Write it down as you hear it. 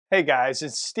Hey guys,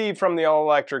 it's Steve from the All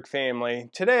Electric family.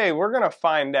 Today we're going to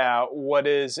find out what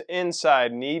is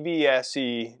inside an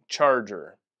EV+RV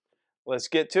charger. Let's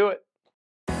get to it.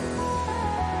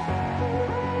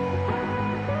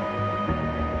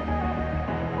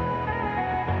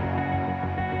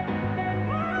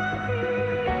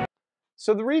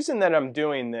 So the reason that I'm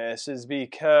doing this is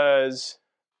because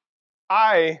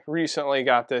I recently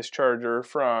got this charger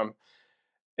from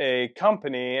a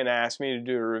company and asked me to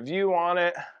do a review on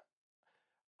it.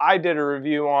 I did a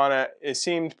review on it. It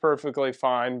seemed perfectly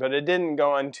fine, but it didn't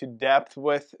go into depth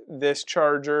with this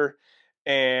charger,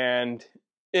 and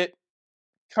it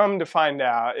come to find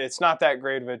out it's not that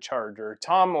great of a charger.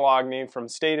 Tom Logney from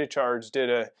State of Charge did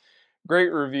a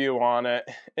great review on it,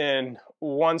 and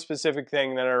one specific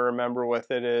thing that I remember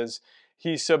with it is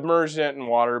he submerged it in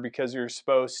water because you're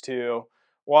supposed to.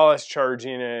 While it's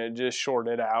charging, it just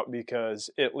shorted out because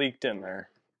it leaked in there.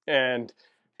 And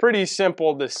pretty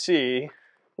simple to see.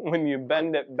 When you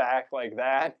bend it back like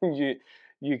that,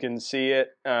 you can see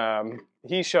it.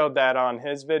 He showed that on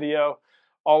his video.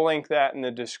 I'll link that in the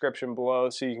description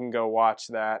below so you can go watch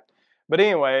that. But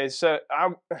anyways,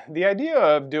 the idea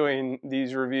of doing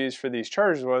these reviews for these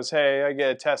chargers was, hey, I get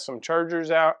to test some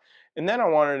chargers out, and then I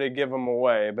wanted to give them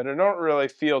away. But I don't really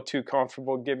feel too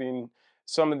comfortable giving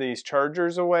some of these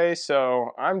chargers away,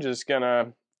 so I'm just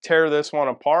gonna tear this one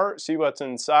apart, see what's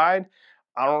inside.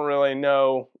 I don't really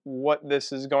know what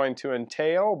this is going to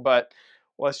entail, but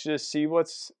let's just see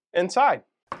what's inside.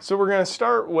 So we're going to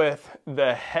start with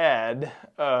the head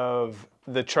of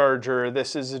the charger.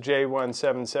 This is a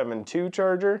J1772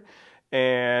 charger,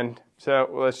 and so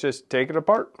let's just take it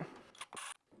apart.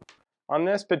 On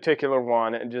this particular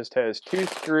one, it just has two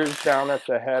screws down at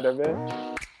the head of it.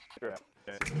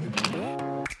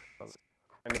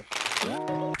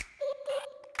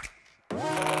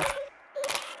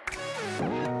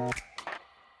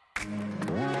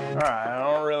 Alright, I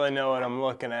don't really know what I'm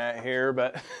looking at here,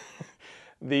 but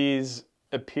these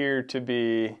appear to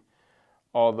be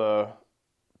all the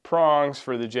prongs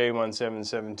for the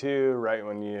J1772 right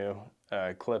when you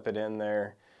clip it in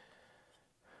there.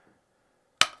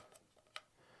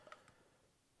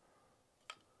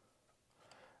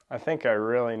 I think I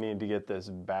really need to get this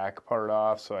back part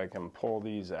off so I can pull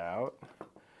these out.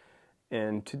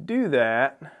 And to do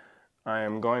that, I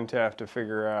am going to have to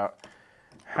figure out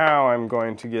how I'm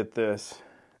going to get this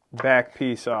back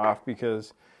piece off,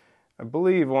 because I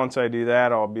believe once I do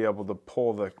that I'll be able to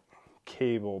pull the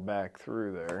cable back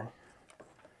through there.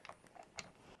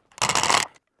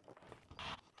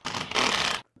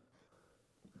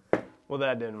 Well,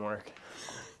 that didn't work.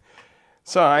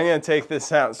 So I'm going to take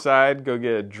this outside, go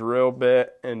get a drill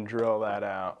bit and drill that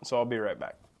out. So I'll be right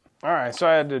back. Alright, so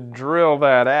I had to drill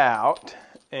that out,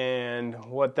 and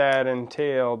what that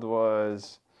entailed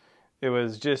was it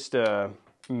was just a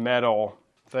metal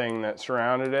thing that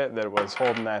surrounded it that was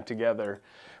holding that together.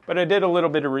 But I did a little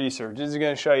bit of research. This is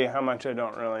going to show you how much I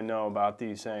don't really know about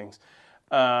these things.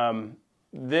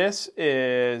 This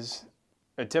is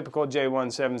a typical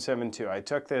J1772. I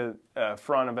took the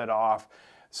front of it off.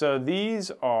 So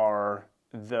these are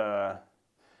the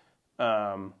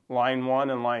line 1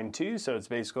 and line 2. So it's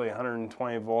basically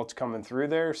 120 volts coming through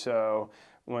there. So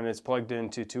when it's plugged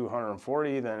into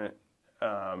 240, then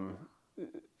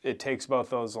it takes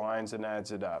both those lines and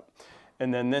adds it up.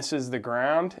 And then this is the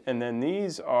ground, and then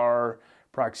these are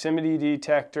proximity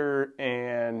detector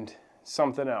and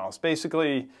something else.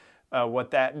 Basically,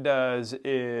 what that does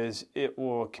is it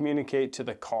will communicate to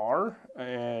the car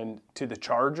and to the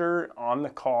charger on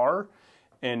the car,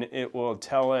 and it will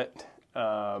tell it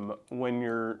when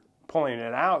you're pulling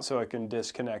it out so it can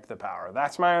disconnect the power.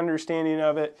 That's my understanding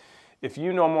of it. If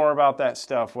you know more about that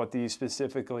stuff, what these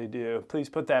specifically do, please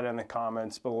put that in the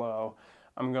comments below.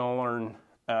 I'm going to learn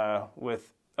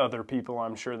with other people.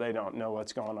 I'm sure they don't know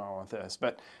what's going on with this.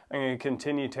 But I'm going to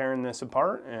continue tearing this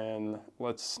apart, and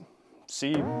let's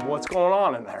see what's going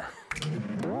on in there.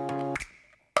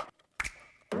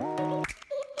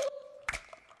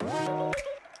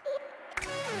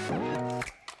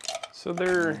 So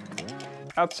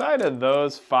outside of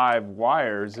those 5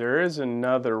 wires, there is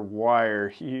another wire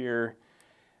here,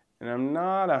 and I'm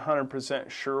not 100%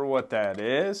 sure what that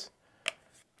is.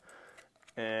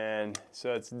 And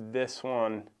so it's this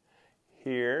one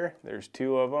here. There's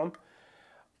 2 of them.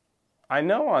 I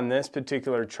know on this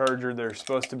particular charger there's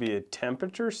supposed to be a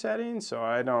temperature setting, so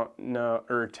I don't know,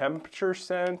 or a temperature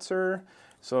sensor,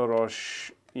 so it'll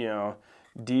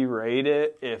derate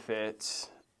it if it's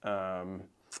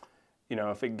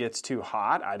if it gets too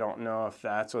hot. I don't know if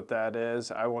that's what that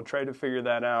is. I will try to figure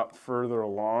that out further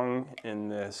along in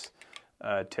this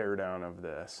teardown of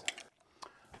this.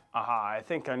 Aha, I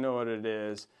think I know what it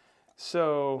is.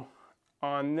 So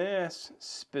on this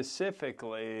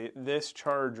specifically, this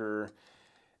charger,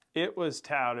 it was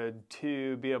touted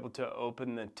to be able to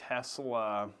open the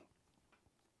Tesla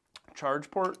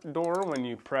charge port door when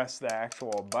you press the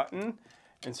actual button.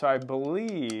 And so I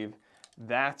believe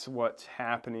that's what's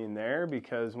happening there,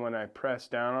 because when I press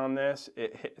down on this,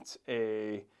 it hits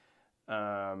a,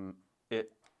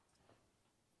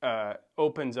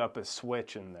 opens up a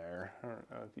switch in there. I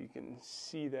don't know if you can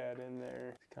see that in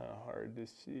there. It's kind of hard to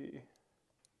see.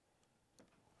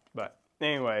 But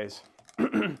anyways,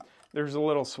 there's a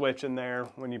little switch in there.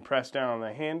 When you press down on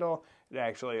the handle, it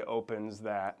actually opens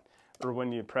that. Or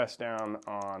when you press down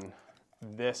on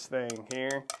this thing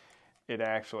here, it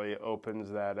actually opens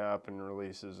that up and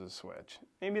releases a switch.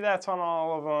 Maybe that's on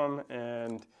all of them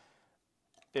and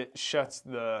it shuts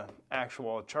the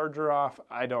actual charger off.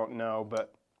 I don't know,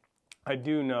 but I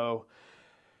do know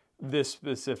this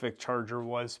specific charger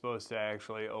was supposed to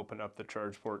actually open up the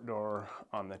charge port door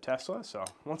on the Tesla. So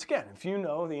once again, if you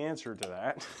know the answer to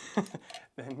that,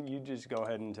 then you just go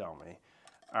ahead and tell me.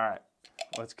 All right,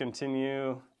 let's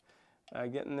continue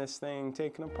getting this thing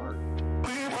taken apart.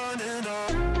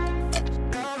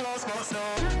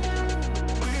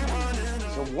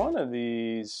 So one of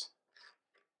these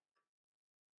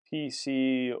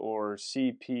PC or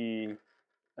CP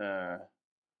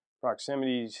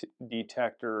proximity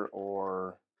detector,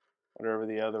 or whatever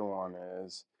the other one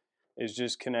is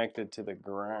just connected to the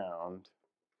ground.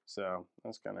 So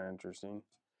that's kind of interesting.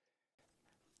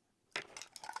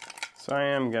 So I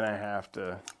am gonna have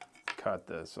to cut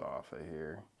this off of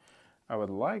here. I would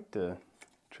like to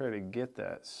try to get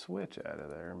that switch out of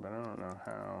there, but I don't know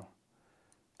how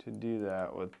to do that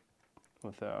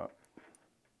without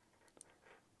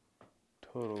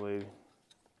totally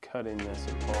cutting this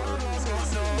apart.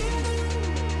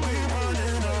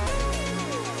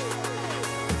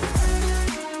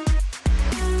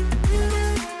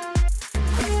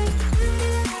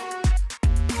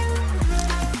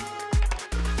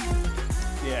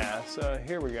 Yeah, so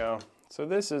here we go. So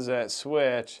this is that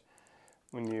switch.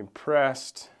 When you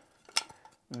pressed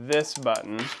this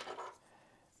button,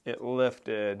 it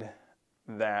lifted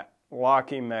that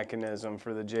locking mechanism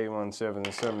for the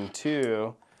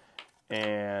J1772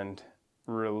 and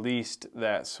released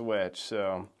that switch.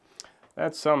 So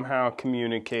that somehow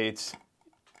communicates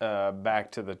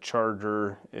back to the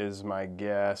charger, is my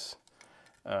guess,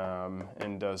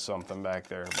 and does something back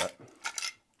there. But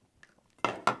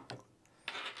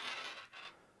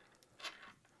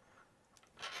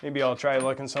maybe I'll try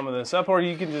looking some of this up, or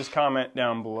you can just comment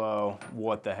down below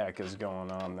what the heck is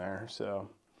going on there. So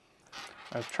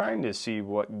I was trying to see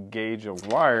what gauge of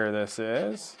wire this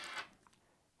is.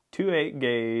 2/8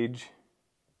 gauge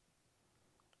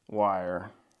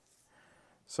wire.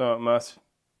 So it must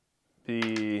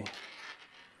be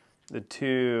the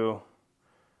two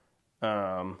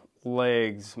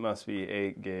legs must be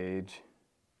 8 gauge.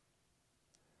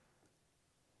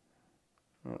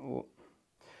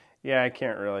 Yeah, I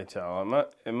can't really tell.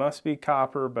 It must be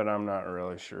copper, but I'm not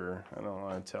really sure. I don't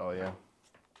want to tell you.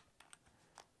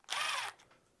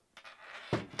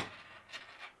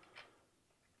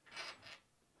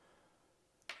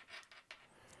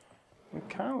 It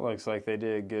kind of looks like they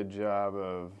did a good job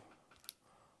of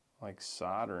like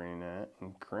soldering it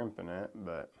and crimping it,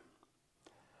 but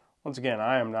once again,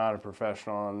 I am not a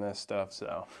professional on this stuff,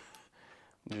 so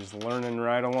I'm just learning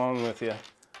right along with you.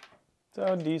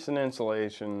 So decent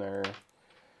insulation there,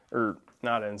 or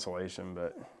not insulation,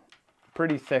 but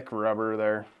pretty thick rubber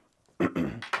there.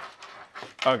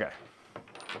 Okay,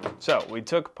 so we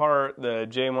took apart the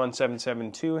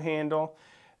J1772 handle.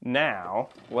 Now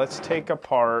let's take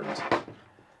apart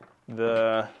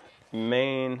the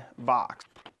main box.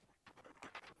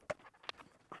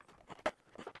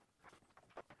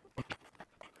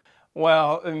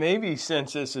 Well, maybe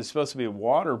since this is supposed to be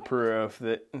waterproof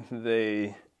that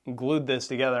they glued this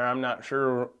together, I'm not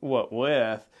sure what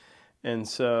with, and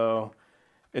so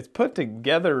it's put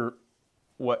together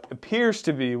what appears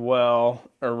to be well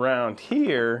around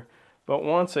here, but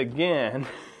once again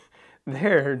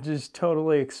they're just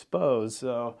totally exposed,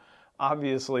 so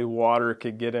obviously water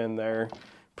could get in there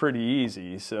pretty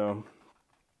easy. So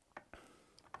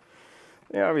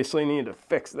they obviously need to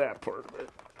fix that part of it.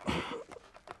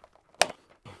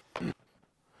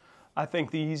 I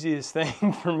think the easiest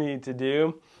thing for me to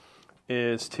do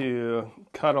is to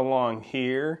cut along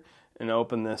here and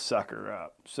open this sucker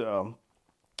up. So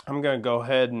I'm going to go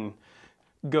ahead and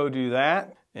go do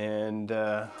that, and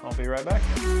I'll be right back.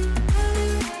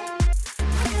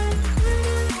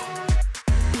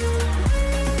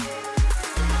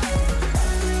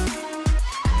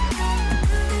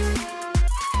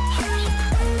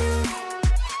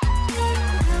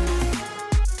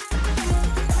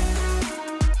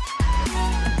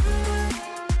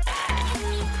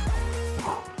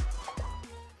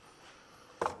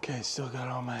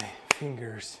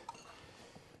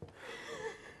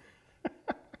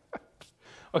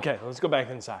 Okay, let's go back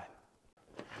inside.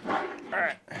 All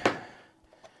right.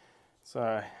 So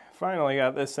I finally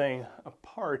got this thing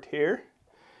apart here.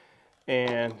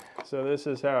 And so this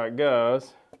is how it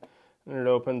goes. And it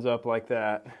opens up like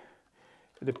that.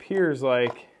 It appears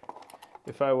like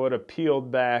if I would have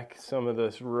peeled back some of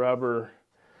this rubber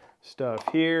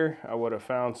stuff here, I would have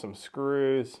found some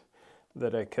screws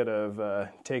that I could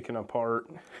have taken apart,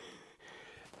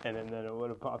 and then it would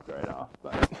have popped right off.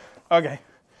 But okay,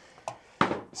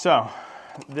 so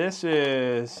this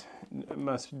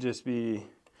must just be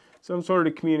some sort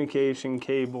of communication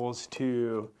cables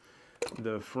to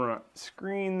the front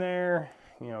screen there,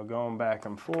 you know, going back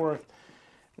and forth,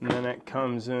 and then it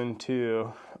comes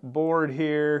into a board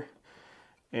here,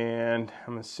 and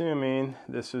I'm assuming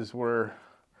this is where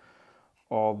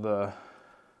all the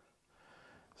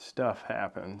stuff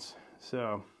happens.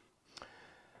 So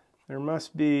there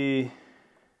must be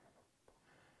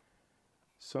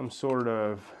some sort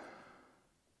of,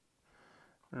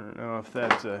 I don't know if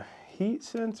that's a heat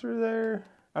sensor there.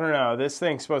 I don't know. This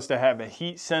thing's supposed to have a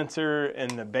heat sensor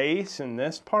in the base in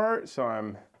this part, so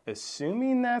I'm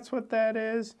assuming that's what that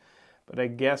is, but I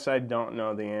guess I don't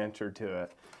know the answer to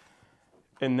it.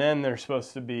 And then there's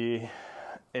supposed to be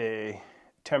a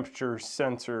temperature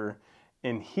sensor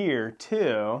in here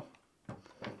too,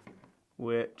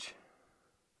 which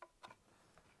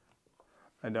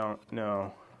I don't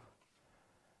know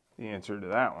the answer to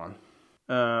that one.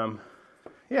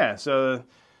 Yeah, so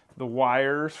the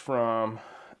wires from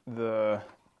the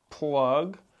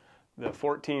plug, the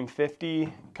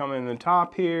 1450, come in the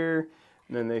top here,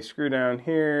 and then they screw down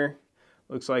here.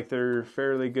 Looks like they're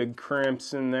fairly good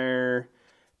crimps in there,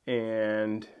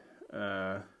 and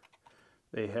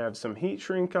they have some heat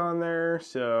shrink on there,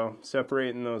 so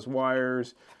separating those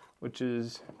wires, which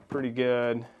is pretty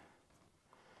good.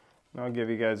 I'll give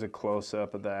you guys a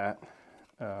close-up of that.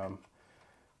 The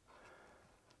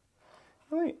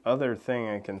only other thing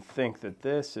I can think that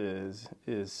this is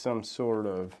some sort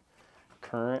of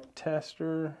current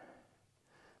tester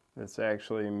that's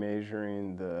actually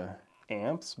measuring the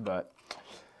amps, but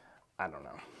I don't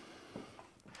know.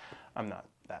 I'm not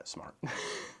that smart.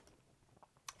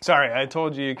 Sorry, I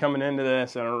told you coming into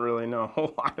this, I don't really know a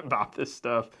whole lot about this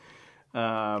stuff.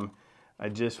 I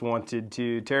just wanted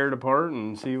to tear it apart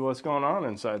and see what's going on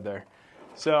inside there.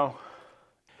 So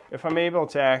if I'm able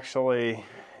to actually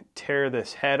tear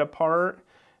this head apart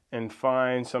and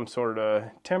find some sort of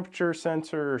temperature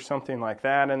sensor or something like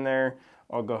that in there,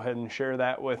 I'll go ahead and share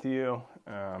that with you.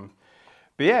 But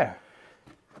yeah,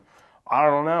 I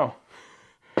don't know.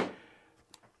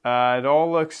 It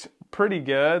all looks pretty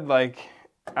good, like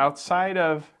outside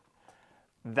of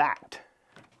that.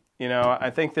 You know, I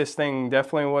think this thing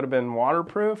definitely would have been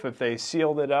waterproof if they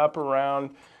sealed it up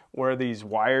around where these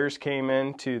wires came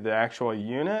into the actual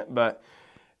unit, but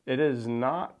it is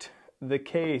not the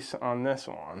case on this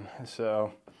one.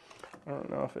 So I don't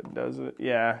know if it does it.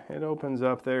 Yeah, it opens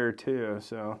up there too.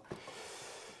 So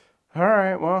all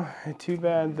right, well, too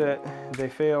bad that they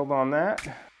failed on that.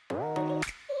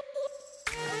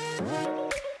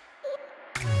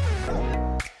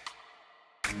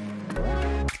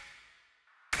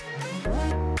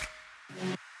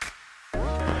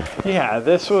 Yeah,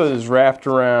 this was wrapped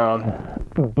around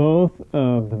both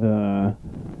of the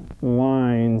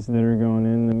lines that are going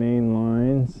in, the main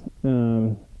lines.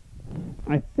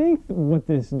 I think what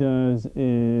this does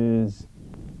is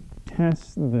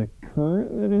test the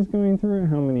current that is going through it,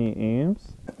 how many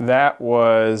amps. That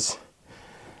was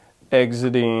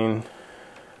exiting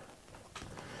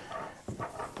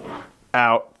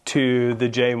out to the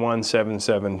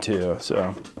J1772,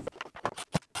 so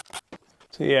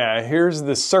yeah, here's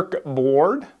the circuit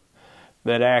board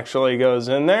that actually goes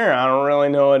in there. I don't really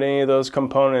know what any of those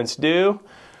components do.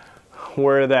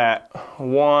 Where that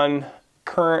one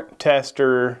current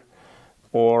tester,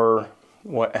 or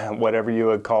whatever you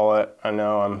would call it, I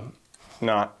know I'm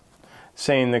not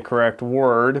saying the correct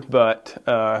word, but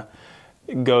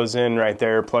it goes in right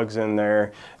there, plugs in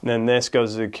there. And then this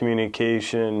goes to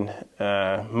communication,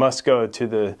 must go to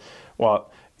the, well,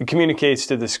 it communicates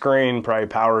to the screen, probably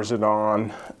powers it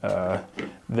on,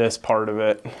 this part of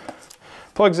it.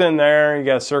 Plugs in there, you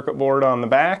got a circuit board on the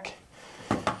back.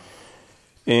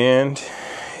 And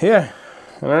yeah,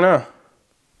 I don't know.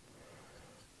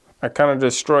 I kind of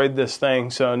destroyed this thing,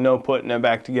 so no putting it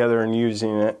back together and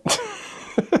using it.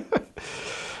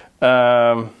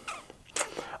 I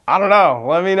don't know.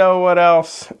 Let me know what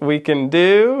else we can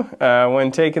do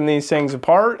when taking these things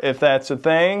apart, if that's a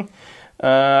thing.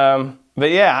 But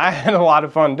yeah, I had a lot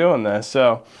of fun doing this.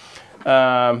 So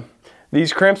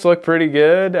These crimps look pretty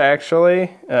good,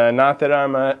 actually. Not that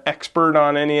I'm an expert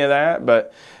on any of that,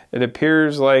 but it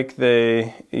appears like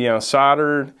they, you know,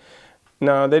 soldered.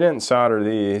 No, they didn't solder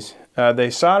these. They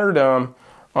soldered them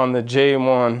on the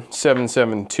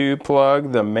J1772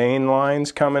 plug, the main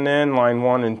lines coming in, line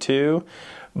 1 and 2.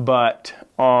 But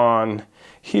on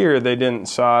here, they didn't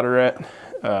solder it.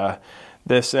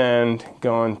 This end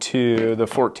going to the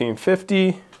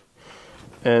 1450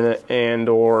 and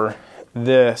or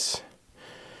this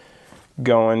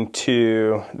going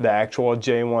to the actual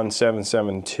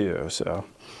J1772. So,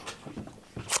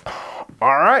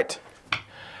 all right.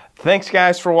 Thanks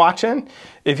guys for watching.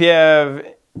 If you have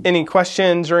any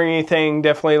questions or anything,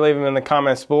 definitely leave them in the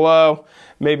comments below.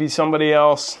 Maybe somebody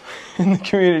else in the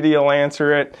community will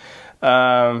answer it.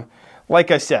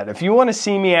 Like I said, if you want to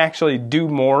see me actually do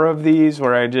more of these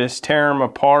where I just tear them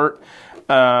apart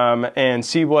and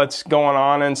see what's going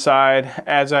on inside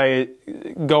as I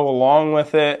go along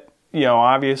with it, you know,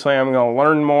 obviously I'm going to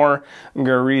learn more. I'm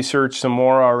going to research some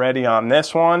more already on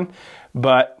this one,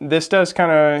 but this does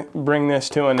kind of bring this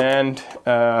to an end.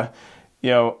 You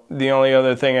know, the only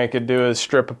other thing I could do is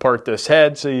strip apart this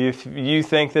head. So if you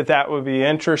think that that would be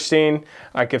interesting,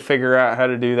 I could figure out how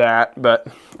to do that. But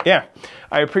yeah,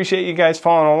 I appreciate you guys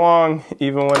following along,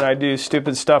 even when I do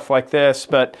stupid stuff like this.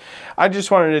 But I just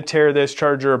wanted to tear this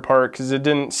charger apart because it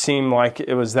didn't seem like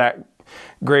it was that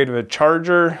great of a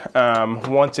charger.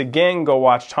 Once again, go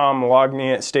watch Tom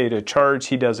Logney at State of Charge.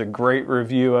 He does a great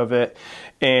review of it.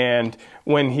 And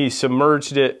when he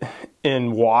submerged it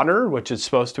in water, which is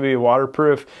supposed to be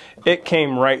waterproof, it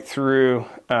came right through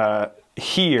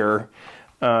here.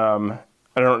 I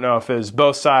don't know if it was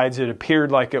both sides. It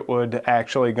appeared like it would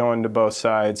actually go into both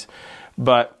sides.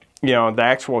 But, you know, the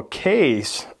actual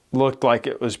case looked like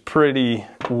it was pretty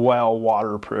well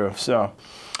waterproof. So,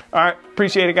 all right,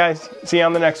 appreciate it, guys. See you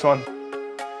on the next one.